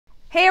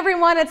Hey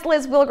everyone, it's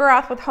Liz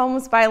Wilgeroth with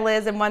Homes by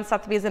Liz and One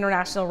Sotheby's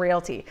International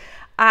Realty.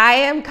 I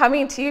am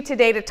coming to you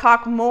today to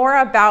talk more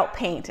about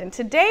paint, and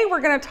today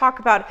we're going to talk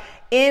about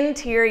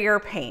interior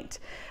paint.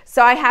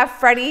 So I have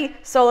Fredy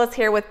Solis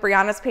here with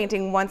Brianna's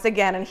Painting once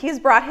again, and he's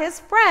brought his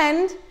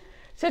friend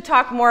to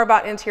talk more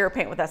about interior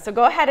paint with us. So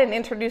go ahead and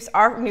introduce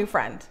our new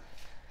friend.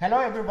 Hello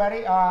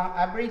everybody,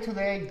 I bring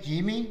today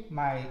Jimmy,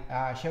 my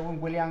Sherwin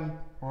Wiliams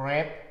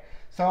rep.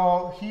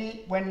 So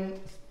when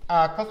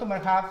a customer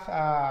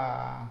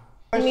has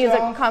needs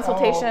a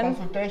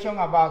consultation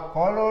about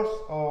colors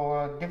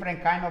or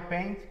different kind of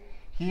paint,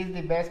 he's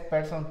the best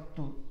person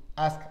to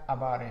ask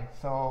about it.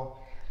 So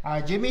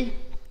Jimmy,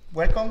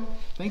 welcome.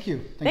 Thank you.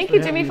 Thank you,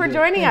 Jimmy, for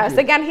joining us.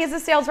 Again, he's a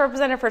sales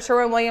representative for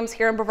Sherwin Wiliams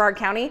here in Brevard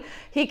County.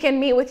 He can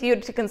meet with you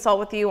to consult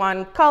with you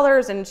on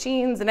colors and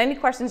sheens and any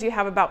questions you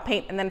have about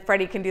paint, and then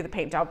Fredy can do the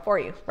paint job for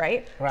you,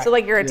 right? Right. So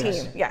like you're a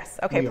team. Yes.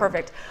 Okay,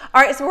 perfect.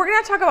 All right, so we're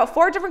going to talk about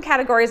 4 different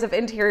categories of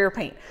interior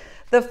paint.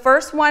 The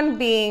first one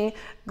being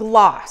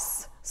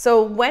gloss.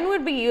 So when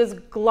would we use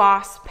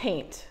gloss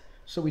paint?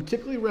 So we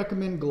typically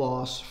recommend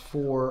gloss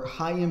for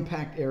high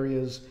impact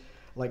areas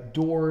like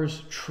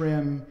doors,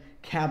 trim,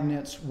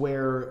 cabinets,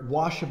 where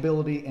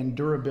washability and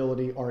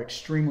durability are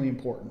extremely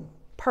important.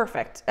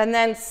 Perfect. And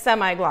then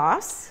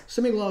semi-gloss?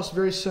 Semi-gloss,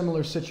 very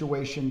similar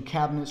situation,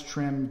 cabinets,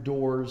 trim,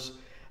 doors,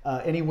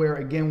 anywhere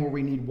again where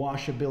we need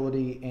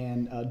washability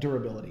and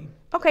durability.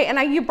 Okay,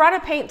 and you brought a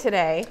paint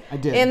today. I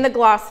did. In the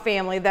gloss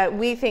family that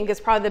we think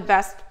is probably the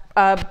best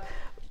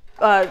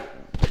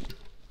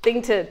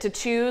thing to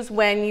choose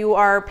when you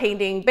are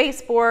painting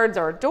baseboards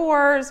or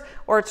doors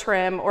or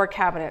trim or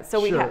cabinets.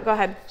 So go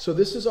ahead. So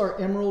this is our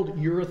emerald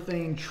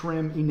urethane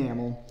trim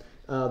enamel.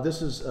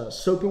 This is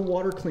soap and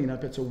water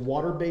cleanup. It's a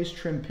water-based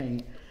trim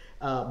paint,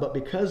 but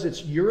because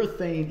it's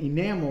urethane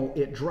enamel,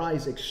 it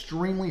dries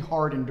extremely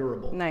hard and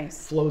durable.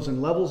 Nice. Flows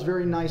and levels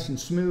very nice and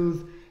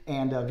smooth,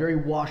 and very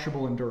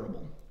washable and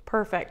durable.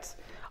 Perfect.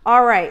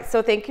 All right,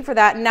 so thank you for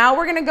that. Now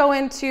we're gonna go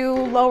into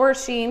lower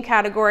sheen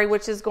category,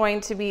 which is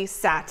going to be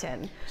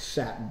satin.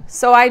 Satin.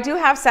 So I do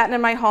have satin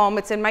in my home.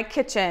 It's in my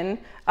kitchen.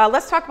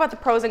 Let's talk about the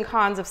pros and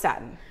cons of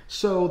satin.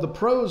 So the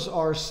pros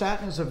are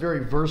satin is a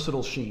very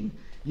versatile sheen.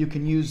 You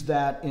can use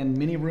that in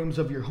many rooms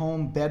of your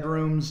home,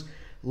 bedrooms,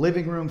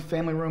 living room,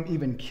 family room,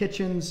 even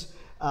kitchens.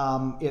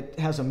 It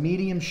has a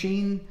medium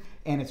sheen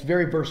and it's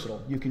very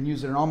versatile. You can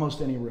use it in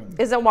almost any room.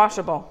 Is it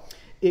washable?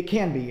 It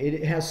can be.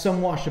 It has some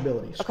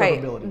washability,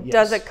 scrubbability. Okay. Yes.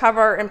 Does it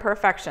cover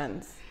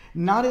imperfections?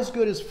 Not as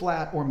good as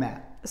flat or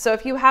matte. So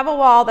if you have a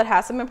wall that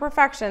has some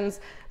imperfections,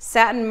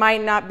 satin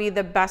might not be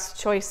the best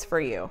choice for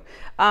you.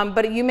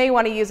 But you may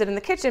want to use it in the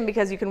kitchen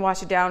because you can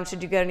wash it down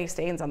should you get any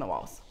stains on the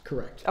walls.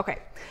 Correct. Okay.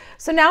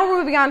 So now we're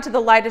moving on to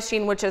the lightest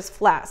sheen, which is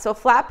flat. So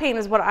flat paint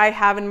is what I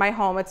have in my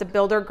home. It's a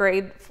builder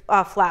grade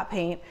flat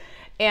paint.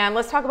 And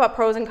let's talk about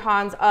pros and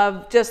cons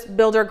of just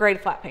builder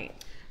grade flat paint.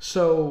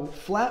 So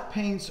flat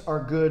paints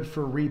are good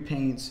for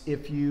repaints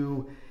if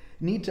you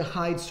need to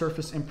hide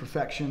surface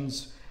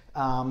imperfections,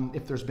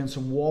 if there's been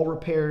some wall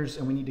repairs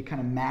and we need to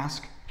kind of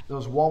mask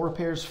those wall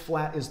repairs.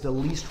 Flat is the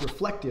least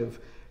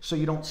reflective, so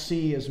you don't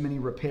see as many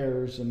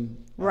repairs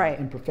and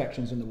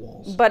imperfections in the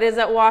walls. But is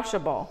it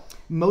washable?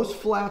 Most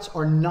flats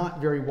are not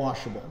very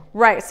washable.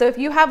 Right, so if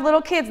you have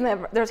little kids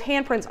and there's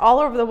handprints all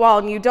over the wall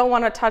and you don't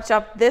want to touch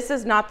up, this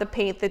is not the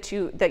paint that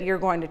you're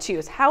going to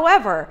choose.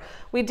 However,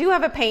 we do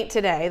have a paint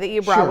today that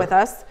you brought with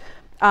us.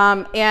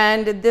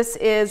 And this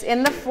is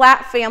in the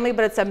flat family,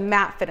 but it's a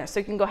matte finish. So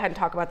you can go ahead and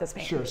talk about this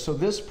paint. Sure, so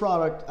this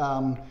product,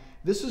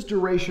 this is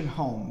Duration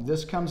Home.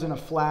 This comes in a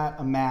flat,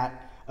 a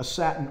matte, a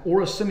satin,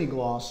 or a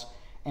semi-gloss.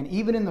 And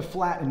even in the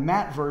flat and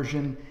matte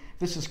version,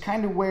 this is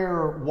kind of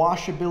where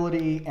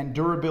washability and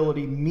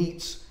durability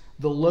meets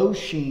the low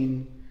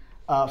sheen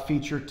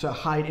feature to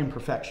hide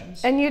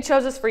imperfections. And you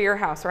chose this for your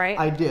house, right?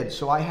 I did.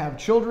 So I have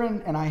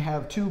children and I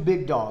have 2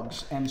 big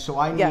dogs. And so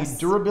I need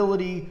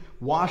durability,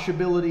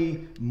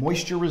 washability,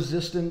 moisture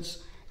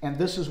resistance. And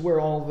this is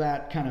where all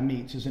that kind of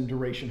meets, is in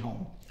Duration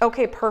Home.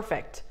 Okay,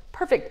 perfect.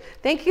 Perfect.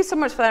 Thank you so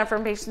much for that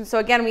information. So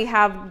again, we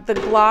have the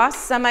gloss,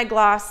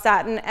 semi-gloss,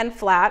 satin, and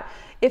flat.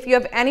 If you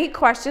have any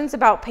questions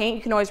about paint,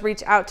 you can always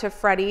reach out to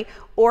Fredy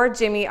or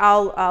Jimmy.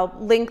 I'll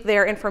link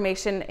their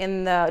information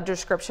in the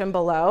description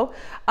below.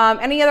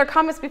 Any other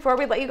comments before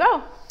we let you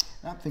go?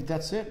 I think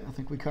that's it. I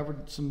think we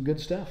covered some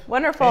good stuff.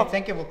 Wonderful. Hey,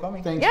 thank you for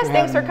coming.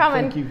 Thanks for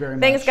coming. Thank you very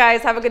much. Thanks,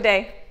 guys. Have a good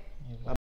day.